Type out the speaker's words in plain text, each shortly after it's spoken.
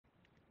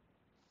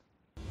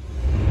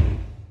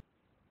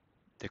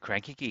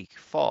Cranky Geek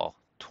Fall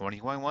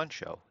 2021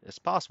 show is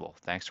possible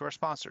thanks to our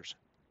sponsors: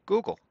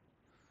 Google,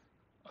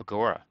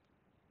 Agora,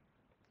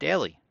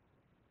 Daily,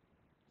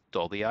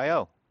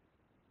 Dolby.io,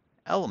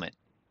 Element,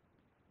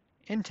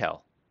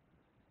 Intel,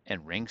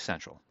 and Ring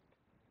Central.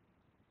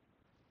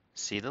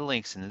 See the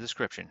links in the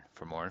description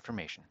for more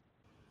information.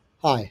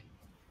 Hi.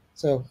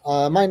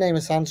 My name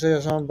is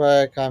Andrzej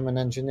Jarzabek. I'm an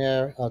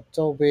engineer at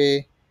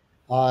Dolby.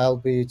 I'll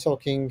be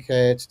talking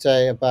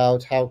today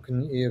about how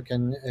you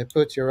can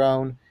put your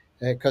own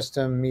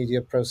custom media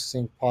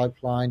processing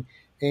pipeline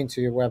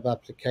into your web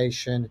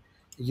application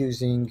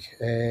using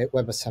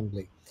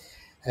WebAssembly.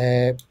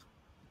 Uh,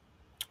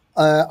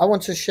 I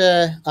want to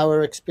share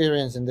our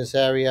experience in this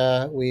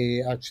area.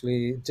 We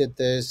actually did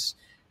this.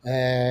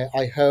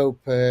 I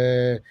hope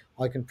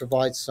I can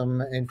provide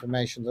some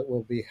information that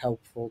will be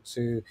helpful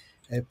to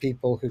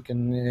people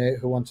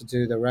who want to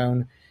do their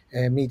own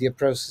media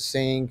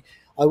processing.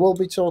 I will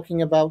be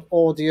talking about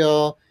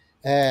audio,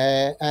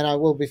 and I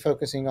will be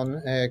focusing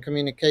on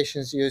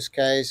communications use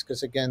case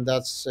because again,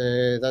 that's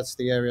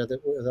the area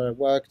that I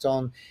worked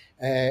on.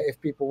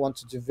 If people want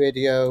to do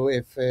video,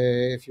 if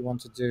you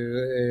want to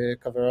do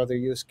cover other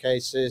use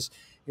cases,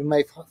 you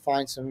may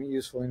find some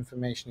useful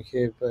information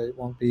here, but it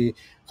won't be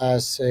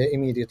as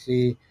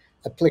immediately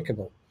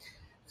applicable.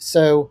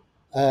 So,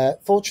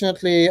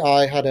 fortunately,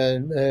 I had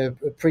a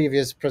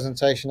previous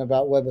presentation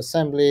about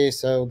WebAssembly,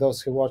 so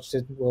those who watched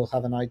it will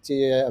have an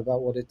idea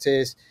about what it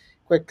is.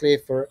 Quickly,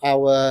 for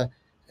our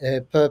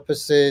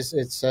purposes,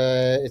 it's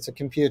a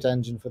compute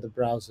engine for the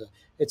browser.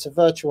 It's a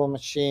virtual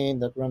machine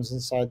that runs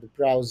inside the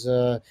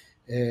browser,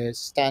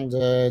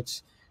 standard,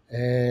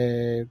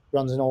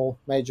 runs in all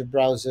major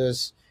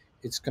browsers.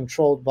 It's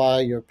controlled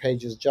by your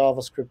page's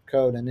JavaScript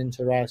code and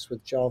interacts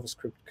with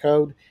JavaScript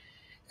code,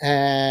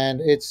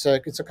 and it's a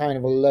kind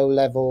of a low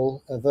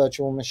level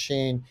virtual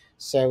machine,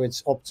 so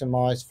it's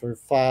optimized for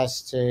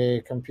fast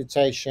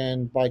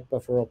computation, byte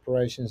buffer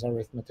operations,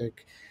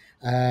 arithmetic,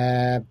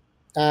 and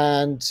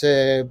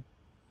you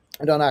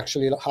don't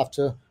actually have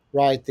to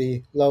write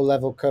the low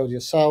level code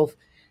yourself.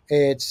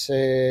 It's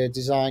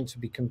designed to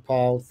be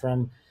compiled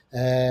from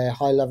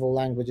high level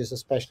languages,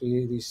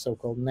 especially these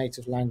so-called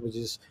native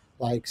languages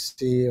like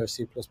C or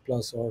C++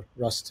 or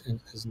Rust,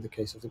 as in the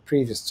case of the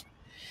previous.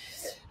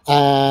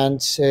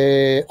 And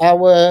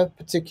our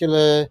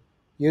particular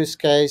use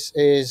case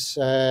is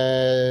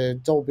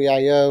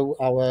Dolby.io.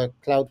 Our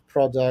cloud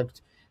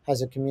product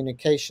has a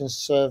communications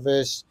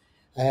service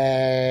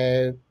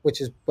which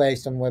is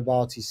based on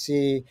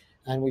WebRTC,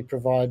 and we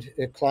provide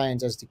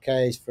client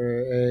SDKs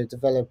for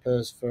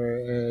developers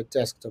for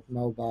desktop,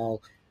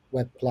 mobile,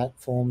 web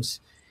platforms.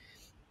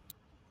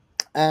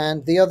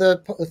 And the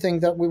other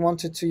thing that we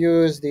wanted to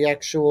use, the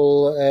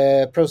actual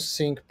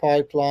processing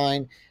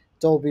pipeline,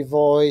 Dolby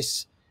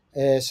Voice.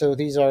 So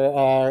these are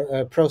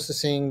our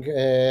processing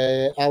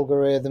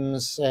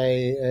algorithms,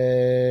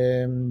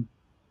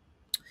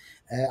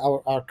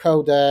 our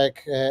codec,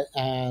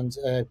 and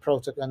a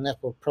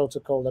network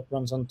protocol that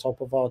runs on top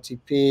of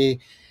RTP.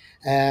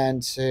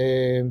 And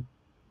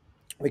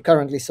we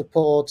currently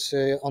support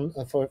on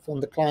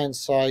the client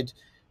side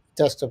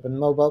desktop and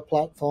mobile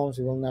platforms.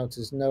 You will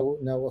notice no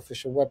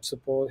official web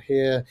support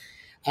here,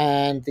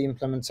 and the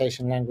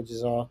implementation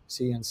languages are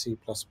C and C++.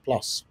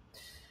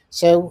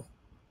 So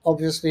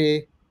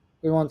obviously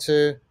we want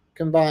to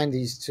combine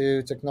these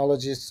two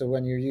technologies. So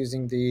when you're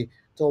using the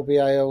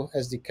Dolby.io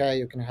SDK,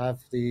 you can have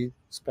the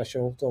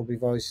special Dolby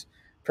Voice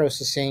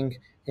processing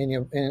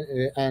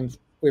and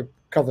we're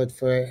covered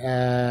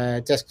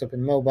for desktop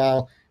and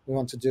mobile. We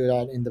want to do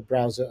that in the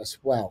browser as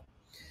well.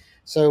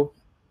 So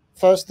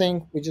first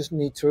thing, we just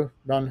need to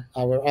run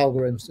our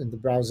algorithms in the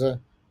browser.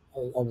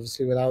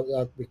 Obviously, without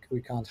that,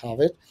 we can't have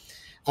it.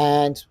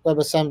 And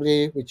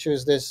WebAssembly, we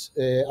choose this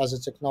as a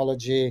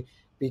technology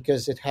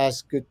because it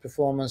has good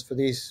performance for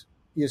these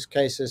use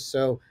cases.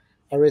 So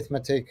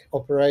arithmetic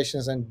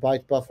operations and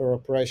byte buffer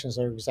operations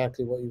are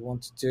exactly what you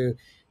want to do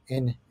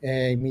in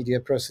a media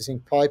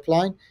processing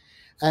pipeline.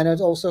 And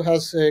it also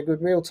has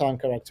good real-time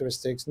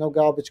characteristics. No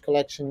garbage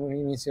collection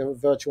means your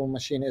virtual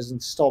machine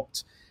isn't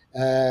stopped,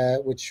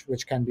 which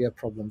can be a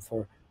problem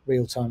for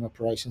real-time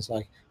operations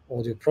like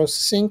audio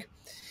processing.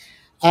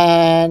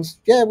 And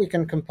yeah, we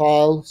can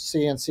compile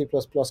C and C++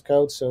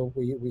 code. So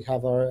we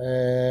have our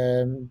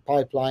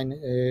pipeline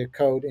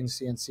code in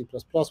C and C++.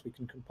 We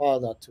can compile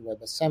that to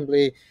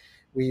WebAssembly.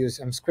 We use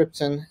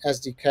Mscripton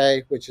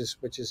SDK, which is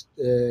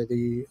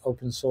the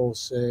open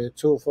source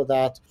tool for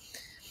that.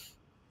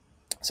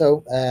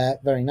 So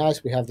very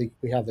nice. We have the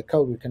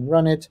code. We can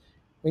run it.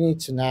 We need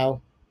to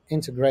now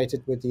integrate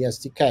it with the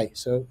SDK.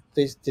 So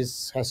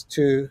this has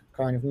two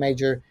kind of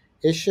major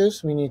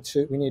issues. We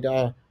need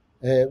our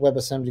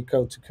WebAssembly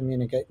code to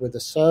communicate with the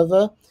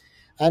server,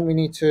 and we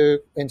need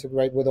to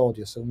integrate with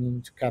audio. So we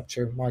need to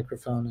capture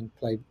microphone and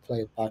play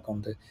it back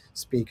on the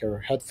speaker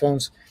or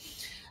headphones.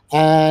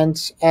 And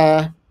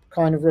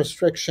kind of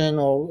restriction,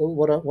 or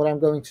what I'm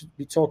going to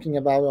be talking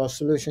about, are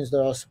solutions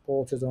that are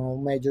supported on all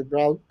major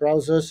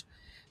browsers.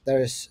 There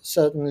is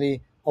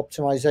certainly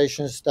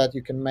optimizations that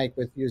you can make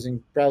with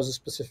using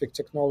browser-specific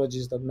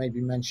technologies that may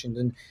be mentioned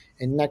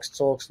in next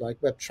talks, like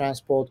web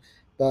transport.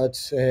 But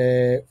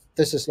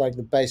this is like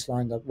the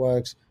baseline that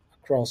works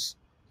across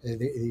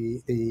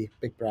the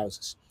big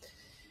browsers.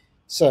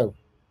 So,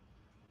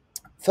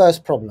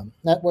 first problem,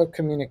 network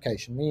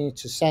communication. We need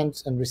to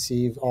send and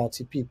receive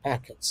RTP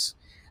packets.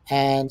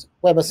 And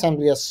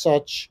WebAssembly as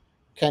such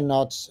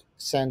cannot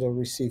send or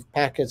receive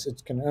packets.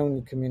 It can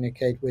only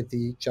communicate with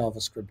the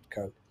JavaScript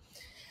code.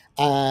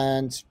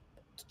 And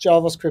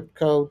JavaScript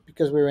code,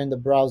 because we're in the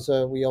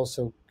browser, we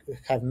also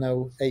have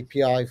no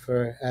API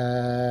for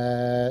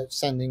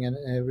sending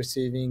and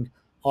receiving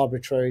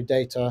arbitrary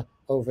data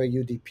over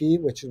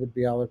UDP, which would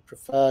be our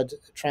preferred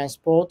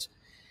transport.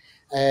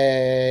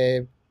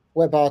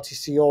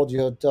 WebRTC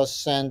audio does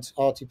send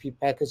RTP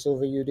packets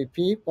over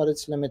UDP, but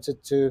it's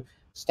limited to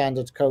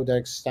standard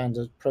codecs,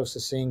 standard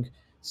processing,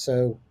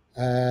 so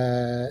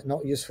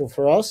not useful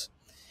for us.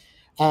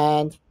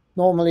 And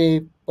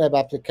normally, web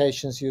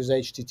applications use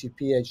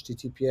HTTP,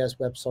 HTTPS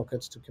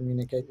WebSockets to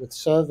communicate with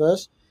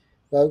servers.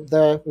 But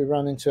there we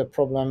run into a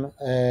problem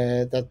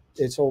that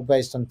it's all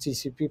based on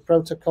TCP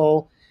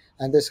protocol,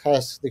 and this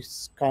has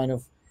this kind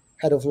of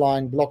head of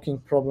line blocking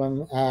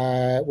problem,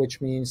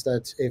 which means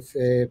that if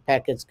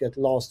packets get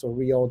lost or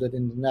reordered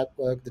in the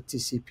network, the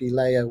TCP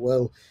layer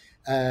will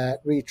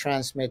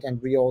retransmit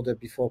and reorder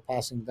before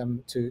passing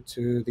them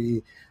to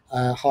the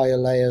higher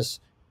layers,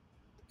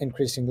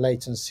 increasing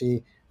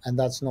latency, and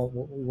that's not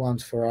what we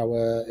want for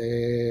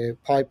our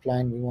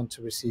pipeline. We want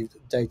to receive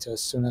data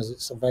as soon as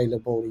it's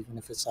available, even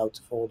if it's out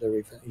of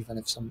order, even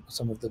if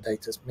some of the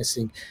data is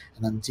missing,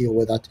 and then deal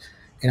with that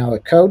in our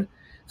code.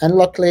 And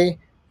luckily,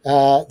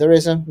 there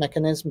is a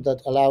mechanism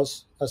that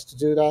allows us to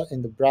do that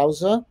in the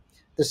browser.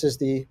 This is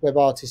the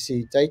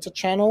WebRTC data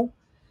channel.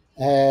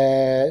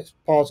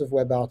 Part of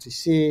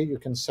WebRTC, you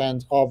can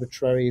send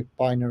arbitrary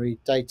binary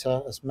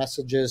data as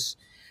messages,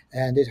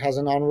 and it has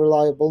an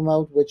unreliable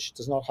mode which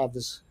does not have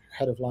this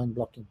head of line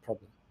blocking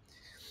problem.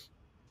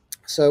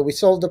 So we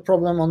solved the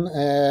problem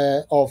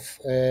of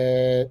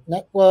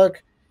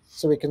network,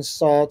 so we can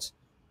start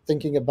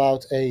thinking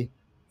about a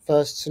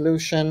first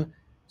solution.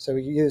 So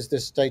we use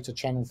this data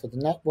channel for the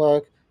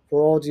network.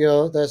 For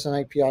audio, there's an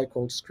API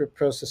called Script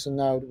Processor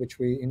Node, which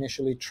we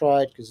initially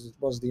tried because it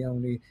was the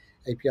only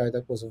API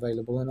that was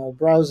available in all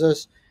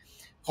browsers,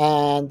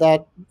 and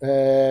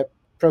that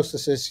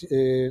processes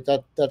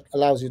that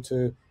allows you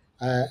to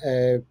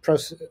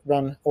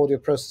run audio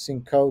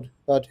processing code,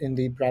 but in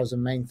the browser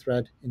main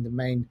thread in the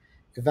main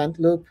event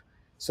loop.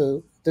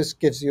 So this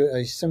gives you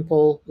a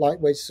simple,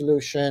 lightweight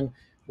solution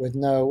with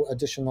no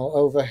additional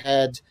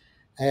overhead.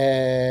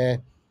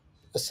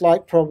 A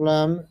slight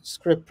problem,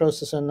 Script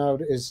Processor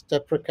Node is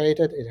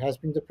deprecated. It has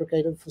been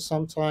deprecated for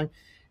some time.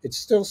 It's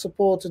still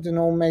supported in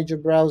all major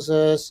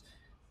browsers.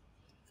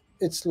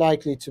 It's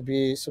likely to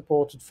be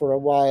supported for a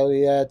while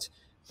yet,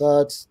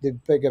 but the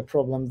bigger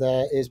problem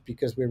there is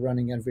because we're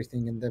running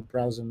everything in the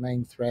browser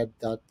main thread.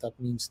 That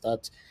means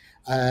that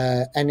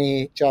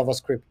any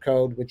JavaScript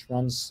code which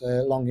runs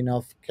long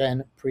enough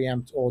can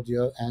preempt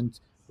audio and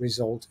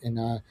result in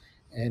a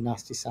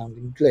nasty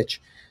sounding glitch.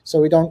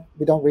 So we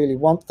don't really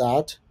want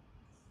that.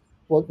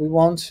 What we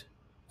want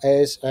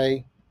is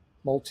a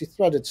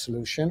multi-threaded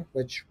solution,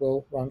 which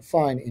will run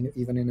fine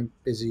even in a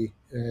busy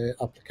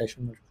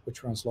application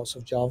which runs lots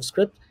of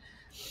JavaScript.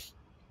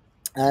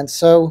 And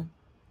so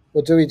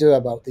what do we do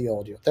about the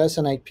audio? There's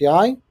an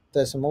API.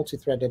 There's a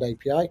multi-threaded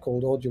API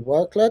called Audio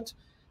Worklet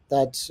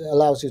that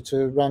allows you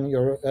to run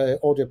your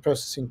audio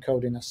processing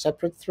code in a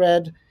separate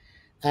thread.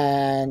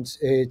 And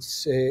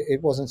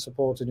it wasn't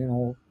supported in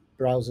all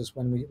browsers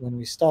when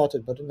we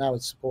started, but now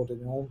it's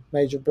supported in all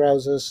major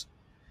browsers.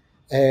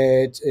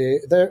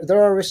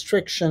 There are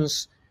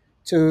restrictions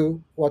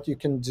to what you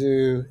can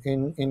do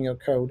in your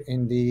code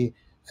in the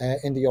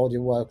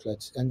audio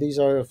worklet, and these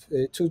are of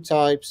two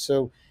types.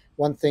 So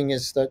one thing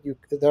is that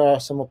there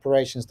are some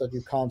operations that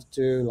you can't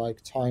do,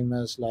 like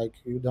timers, like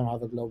you don't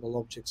have a global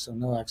object, so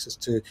no access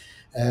to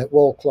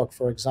wall clock,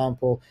 for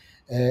example,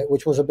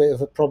 which was a bit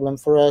of a problem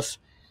for us.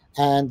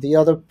 And the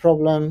other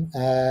problem,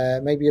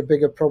 maybe a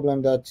bigger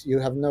problem, that you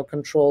have no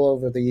control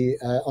over the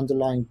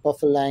underlying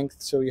buffer length.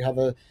 So you have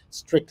a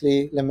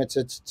strictly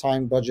limited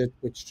time budget,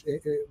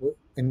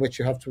 in which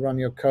you have to run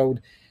your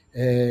code,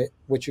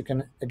 which you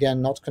can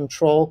again not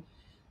control.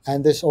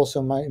 And this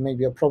also may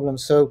be a problem.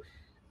 So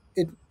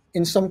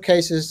in some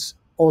cases,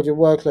 audio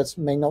worklets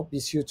may not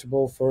be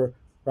suitable for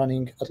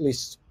running at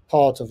least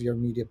part of your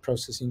media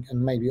processing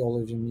and maybe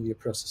all of your media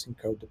processing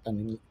code,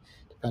 depending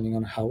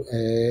on how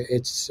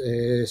it's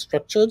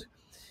structured.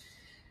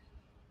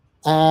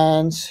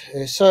 And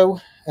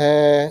so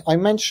I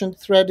mentioned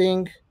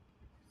threading.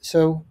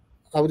 So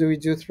how do we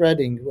do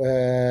threading?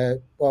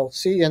 Well,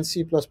 C and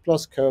C++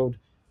 code,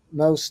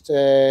 most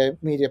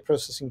media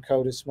processing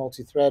code is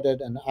multi-threaded,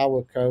 and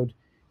our code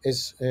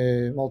is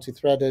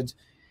multi-threaded.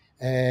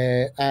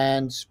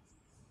 And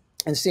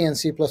in C and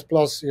C++,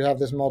 you have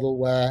this model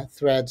where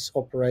threads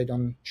operate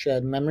on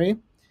shared memory.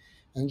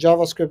 And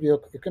JavaScript,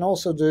 you can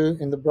also do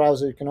in the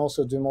browser, you can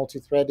also do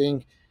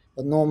multi-threading,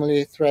 but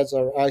normally threads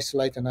are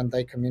isolated and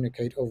they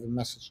communicate over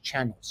message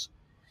channels.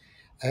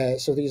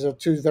 So these are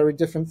two very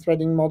different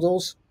threading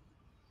models.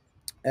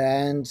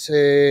 And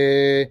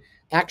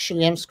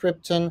actually,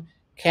 Mscripton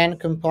can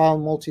compile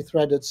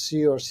multi-threaded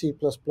C or C++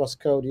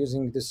 code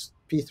using this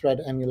pthread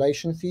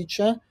emulation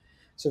feature.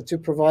 So to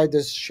provide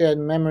this shared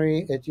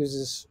memory, it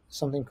uses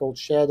something called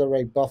shared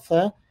array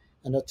buffer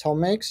and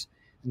atomics.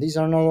 And these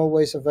are not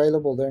always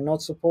available. They're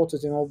not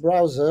supported in all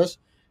browsers,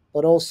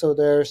 but also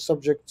they're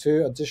subject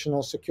to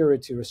additional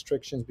security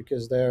restrictions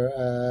because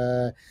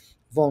they're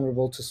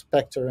vulnerable to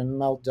Spectre and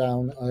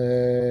Meltdown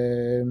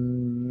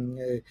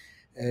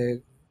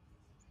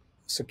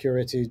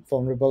security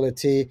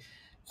vulnerability,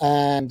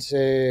 and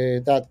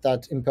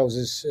that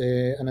imposes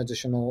an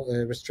additional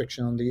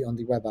restriction on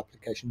the web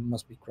application. It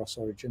must be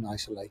cross-origin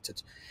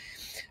isolated.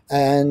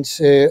 And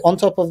on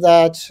top of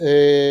that,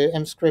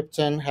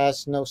 Mscripton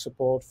has no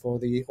support for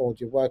the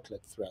audio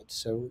worklet thread,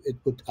 so it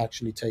would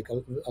actually take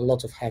a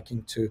lot of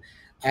hacking to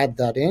add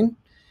that in.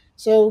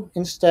 So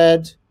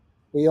instead,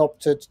 we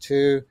opted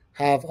to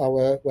have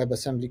our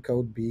WebAssembly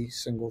code be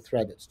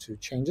single-threaded to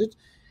change it.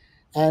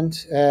 And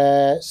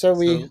so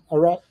we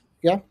arrived.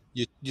 Yeah.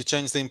 You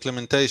changed the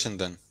implementation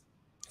then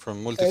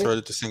from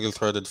multi-threaded to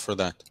single-threaded for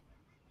that.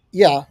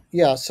 Yeah.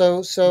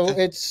 So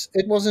Okay.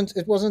 it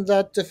wasn't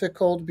that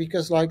difficult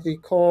because like the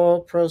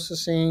core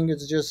processing,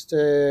 it's just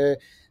in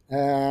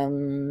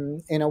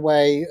a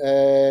way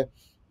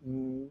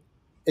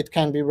it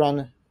can be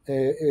run.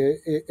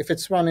 If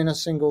it's run in a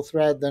single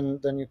thread,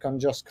 then you can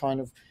just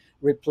kind of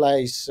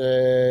replace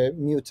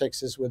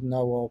mutexes with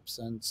no ops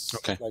and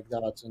stuff like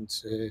that, and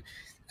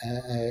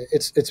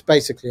it's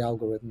basically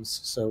algorithms.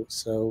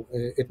 So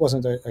it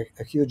wasn't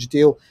a huge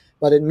deal,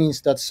 but it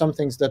means that some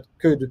things that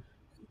could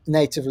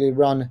natively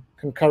run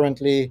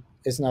concurrently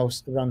is now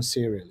run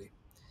serially.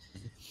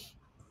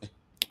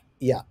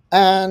 Yeah,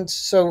 and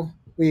so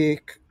we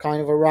kind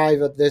of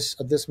arrive at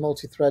this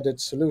multi-threaded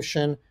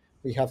solution.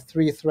 We have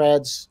three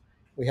threads.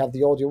 We have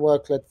the audio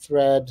worklet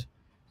thread,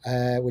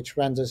 which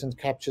renders and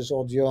captures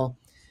audio.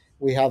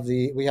 We have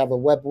a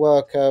web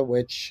worker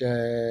which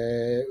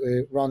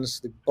runs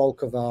the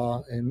bulk of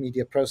our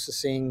media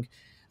processing,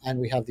 and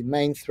we have the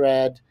main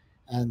thread,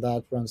 and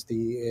that runs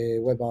the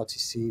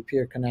WebRTC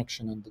peer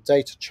connection and the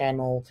data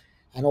channel,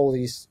 and all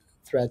these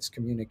threads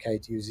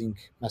communicate using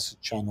message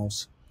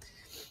channels.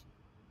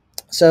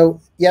 So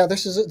yeah,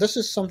 this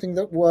is something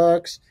that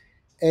works.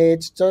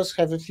 It does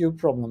have a few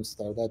problems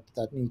though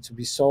that need to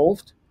be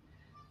solved.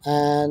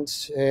 And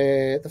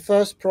the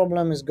first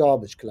problem is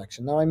garbage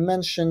collection. Now, I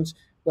mentioned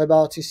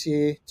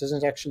WebRTC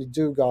doesn't actually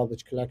do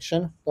garbage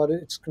collection, but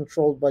it's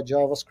controlled by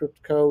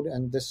JavaScript code,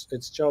 and it's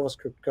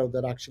JavaScript code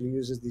that actually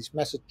uses these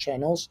message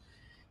channels.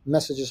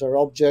 Messages are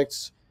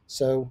objects,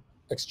 so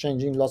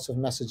exchanging lots of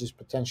messages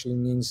potentially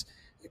means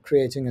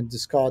creating and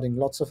discarding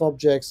lots of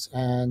objects,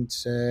 and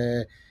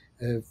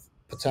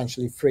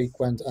potentially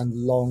frequent and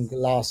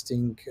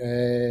long-lasting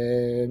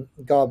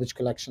garbage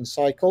collection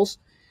cycles,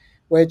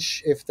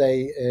 which, if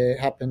they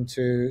happen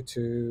to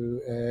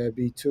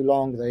be too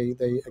long, they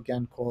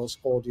again cause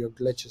audio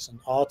glitches and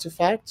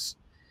artifacts.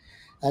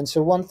 And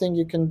so one thing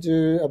you can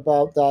do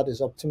about that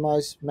is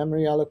optimize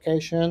memory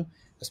allocation,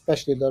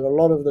 especially that a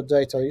lot of the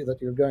data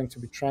that you're going to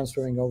be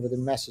transferring over the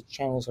message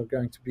channels are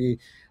going to be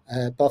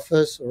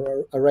buffers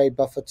or array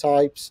buffer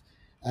types.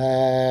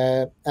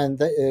 And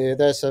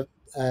there's a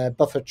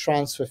buffer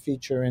transfer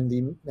feature in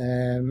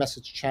the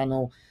message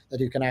channel that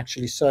you can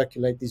actually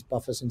circulate these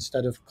buffers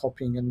instead of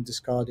copying and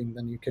discarding.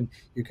 Then you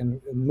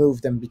can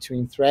move them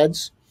between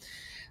threads.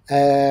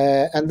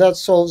 And that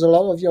solves a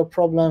lot of your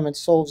problem. It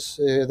solves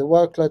the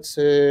worklet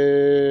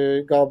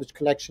garbage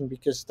collection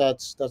because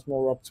that's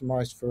more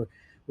optimized for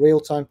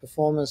real-time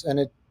performance, and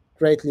it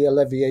greatly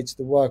alleviates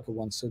the worker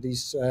one. So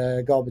these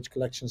garbage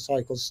collection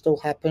cycles still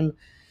happen.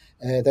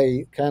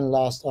 They can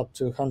last up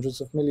to hundreds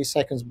of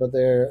milliseconds, but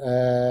they're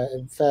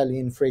fairly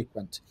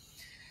infrequent.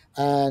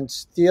 And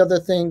the other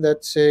thing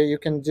that you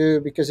can do,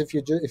 because if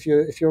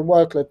your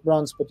worklet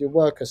runs but your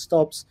worker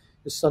stops,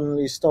 you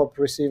suddenly stop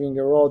receiving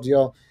your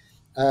audio.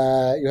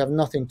 You have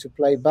nothing to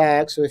play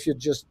back. So if you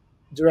just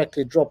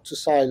directly drop to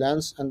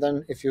silence, and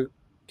then if you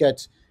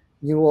get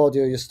new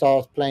audio, you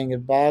start playing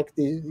it back,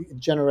 it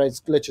generates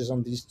glitches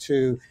on these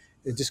two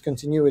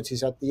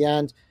discontinuities at the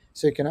end.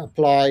 So you can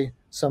apply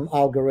some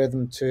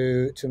algorithm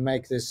to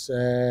make this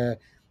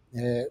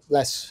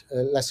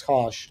less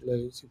harsh.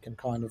 So you can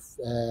kind of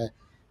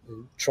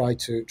try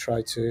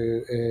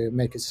to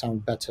make it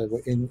sound better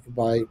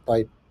by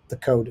the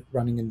code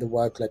running in the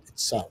worklet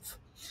itself.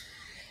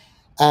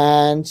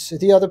 And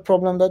the other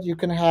problem that you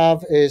can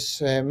have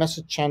is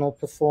message channel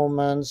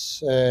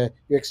performance. You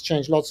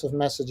exchange lots of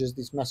messages.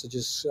 These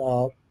messages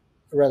are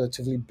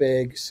relatively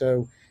big.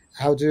 So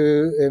how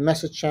do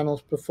message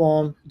channels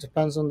perform? It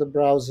depends on the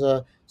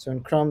browser. So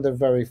in Chrome, they're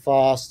very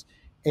fast.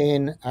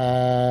 In,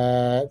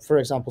 for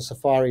example,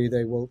 Safari,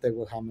 they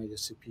will hammer your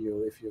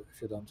CPU if you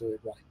don't do it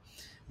right,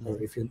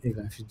 or even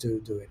if you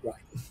do it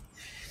right.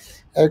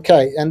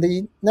 Okay, and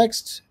the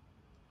next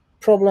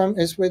problem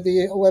is with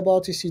the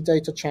WebRTC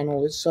data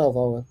channel itself.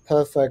 Our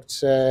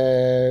perfect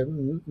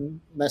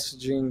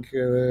messaging,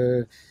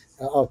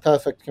 our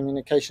perfect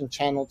communication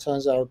channel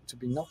turns out to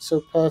be not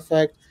so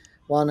perfect.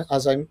 One,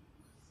 as I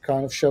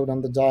kind of showed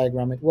on the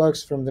diagram, it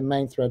works from the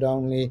main thread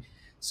only.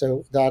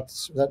 So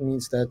that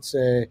means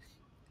that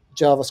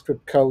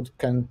JavaScript code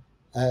can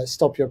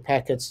stop your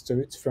packets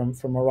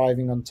from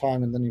arriving on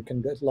time, and then you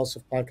can get lots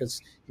of packets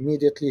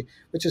immediately,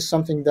 which is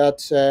something that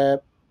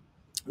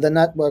the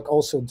network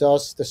also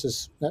does. This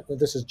is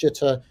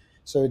jitter,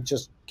 so it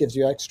just gives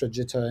you extra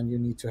jitter, and you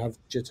need to have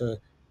jitter.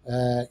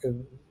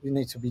 You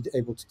need to be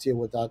able to deal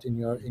with that in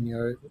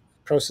your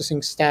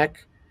processing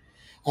stack.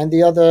 And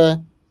the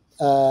other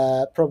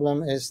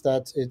problem is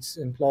that it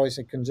employs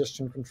a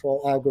congestion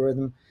control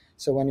algorithm.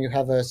 So when you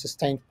have a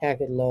sustained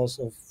packet loss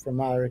of, from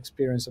our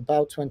experience,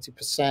 about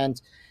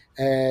 20%,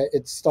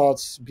 it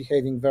starts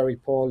behaving very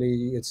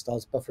poorly. It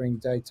starts buffering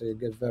data. You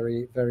get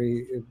very,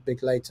 very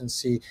big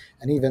latency.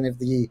 And even if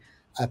the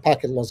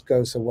packet loss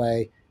goes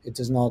away, it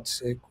does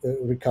not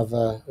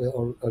recover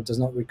or does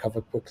not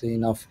recover quickly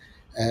enough.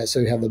 So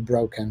you have a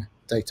broken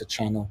data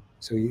channel.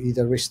 So you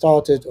either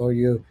restart it or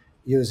you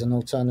use an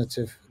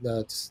alternative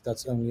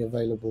that's only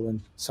available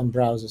in some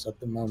browsers at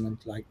the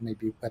moment, like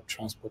maybe Web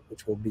Transport,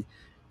 which will be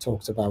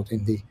talked about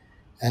in the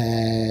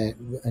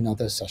in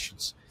other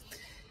sessions.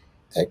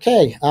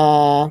 Okay,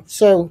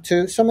 so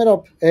to sum it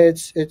up,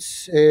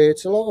 it's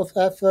a lot of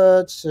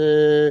effort.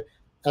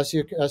 As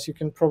you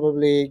can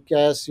probably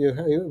guess, you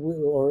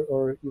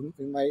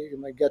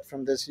may get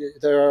from this,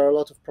 there are a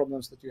lot of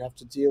problems that you have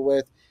to deal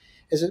with.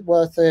 Is it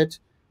worth it?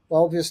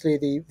 Well, obviously,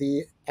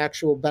 the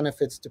actual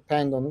benefits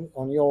depend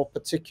on your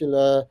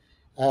particular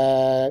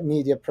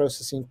media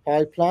processing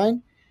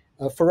pipeline.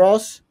 For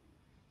us,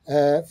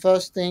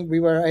 first thing, we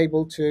were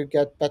able to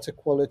get better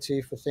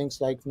quality for things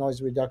like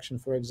noise reduction,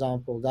 for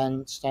example,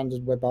 than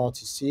standard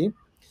WebRTC.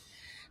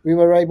 We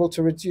were able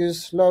to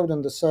reduce load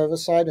on the server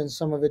side, and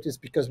some of it is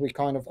because we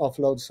kind of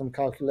offload some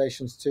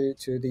calculations to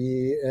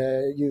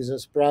the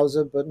user's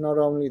browser. But not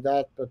only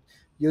that, but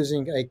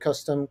using a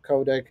custom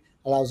codec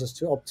allows us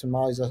to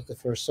optimize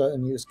for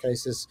certain use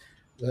cases,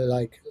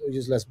 like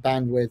use less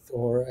bandwidth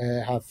or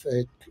have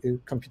a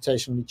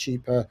computationally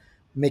cheaper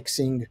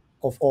mixing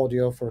of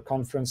audio for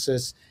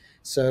conferences.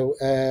 So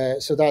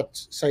that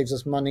saves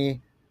us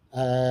money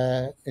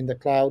in the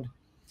cloud.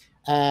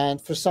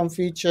 And for some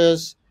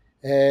features,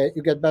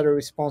 you get better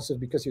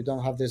responsive because you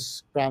don't have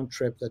this round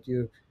trip that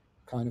you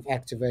kind of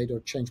activate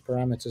or change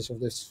parameters of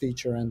this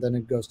feature, and then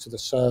it goes to the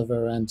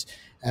server. And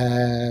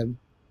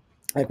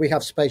like we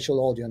have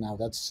spatial audio now.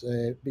 That's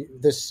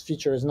this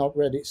feature is not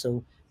ready.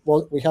 So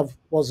what we have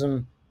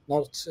wasn't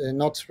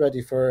not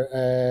ready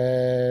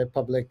for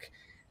public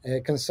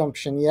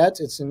consumption yet.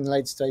 It's in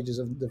late stages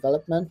of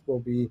development.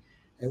 We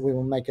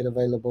will make it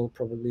available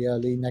probably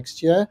early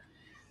next year.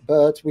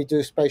 But we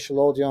do spatial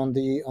audio on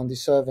the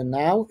server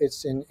now.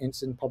 It's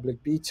in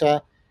public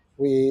beta.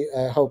 We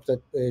hope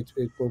that it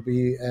will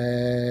be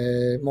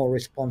more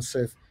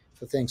responsive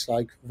for things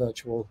like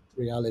virtual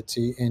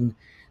reality in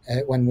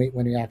when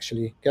we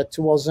actually get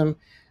to WASM.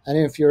 And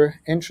if you're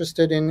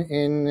interested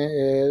in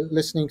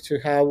listening to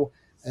how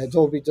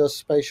Dolby does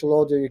spatial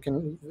audio, you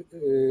can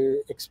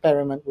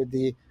experiment with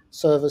the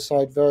server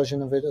side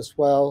version of it as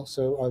well.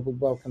 So I would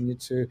welcome you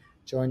to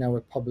join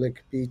our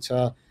public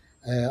beta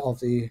of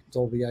the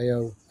Dolby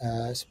I/O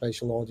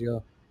spatial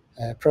audio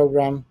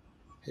program.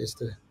 Here's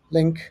the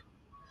link,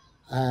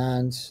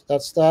 and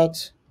that's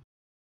that.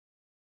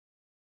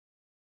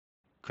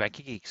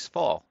 Cranky Geeks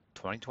Fall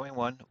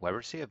 2021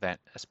 WebRTC event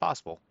is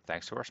possible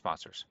thanks to our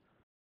sponsors.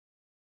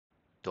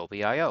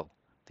 Dolby I/O,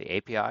 the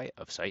API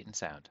of sight and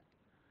sound.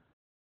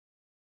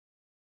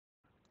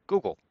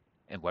 Google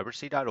and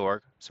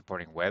WebRTC.org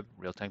supporting web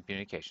real-time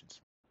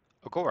communications.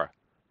 Agora,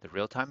 the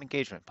real-time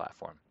engagement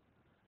platform.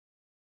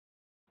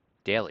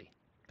 Daily,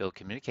 build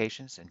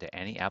communications into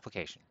any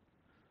application.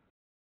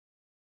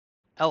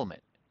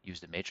 Element, use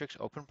the Matrix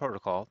Open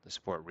Protocol to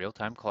support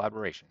real-time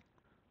collaboration.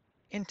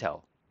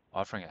 Intel,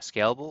 offering a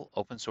scalable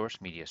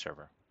open-source media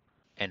server.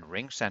 And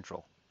Ring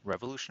Central,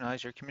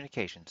 revolutionize your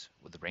communications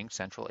with the Ring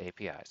Central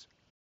APIs.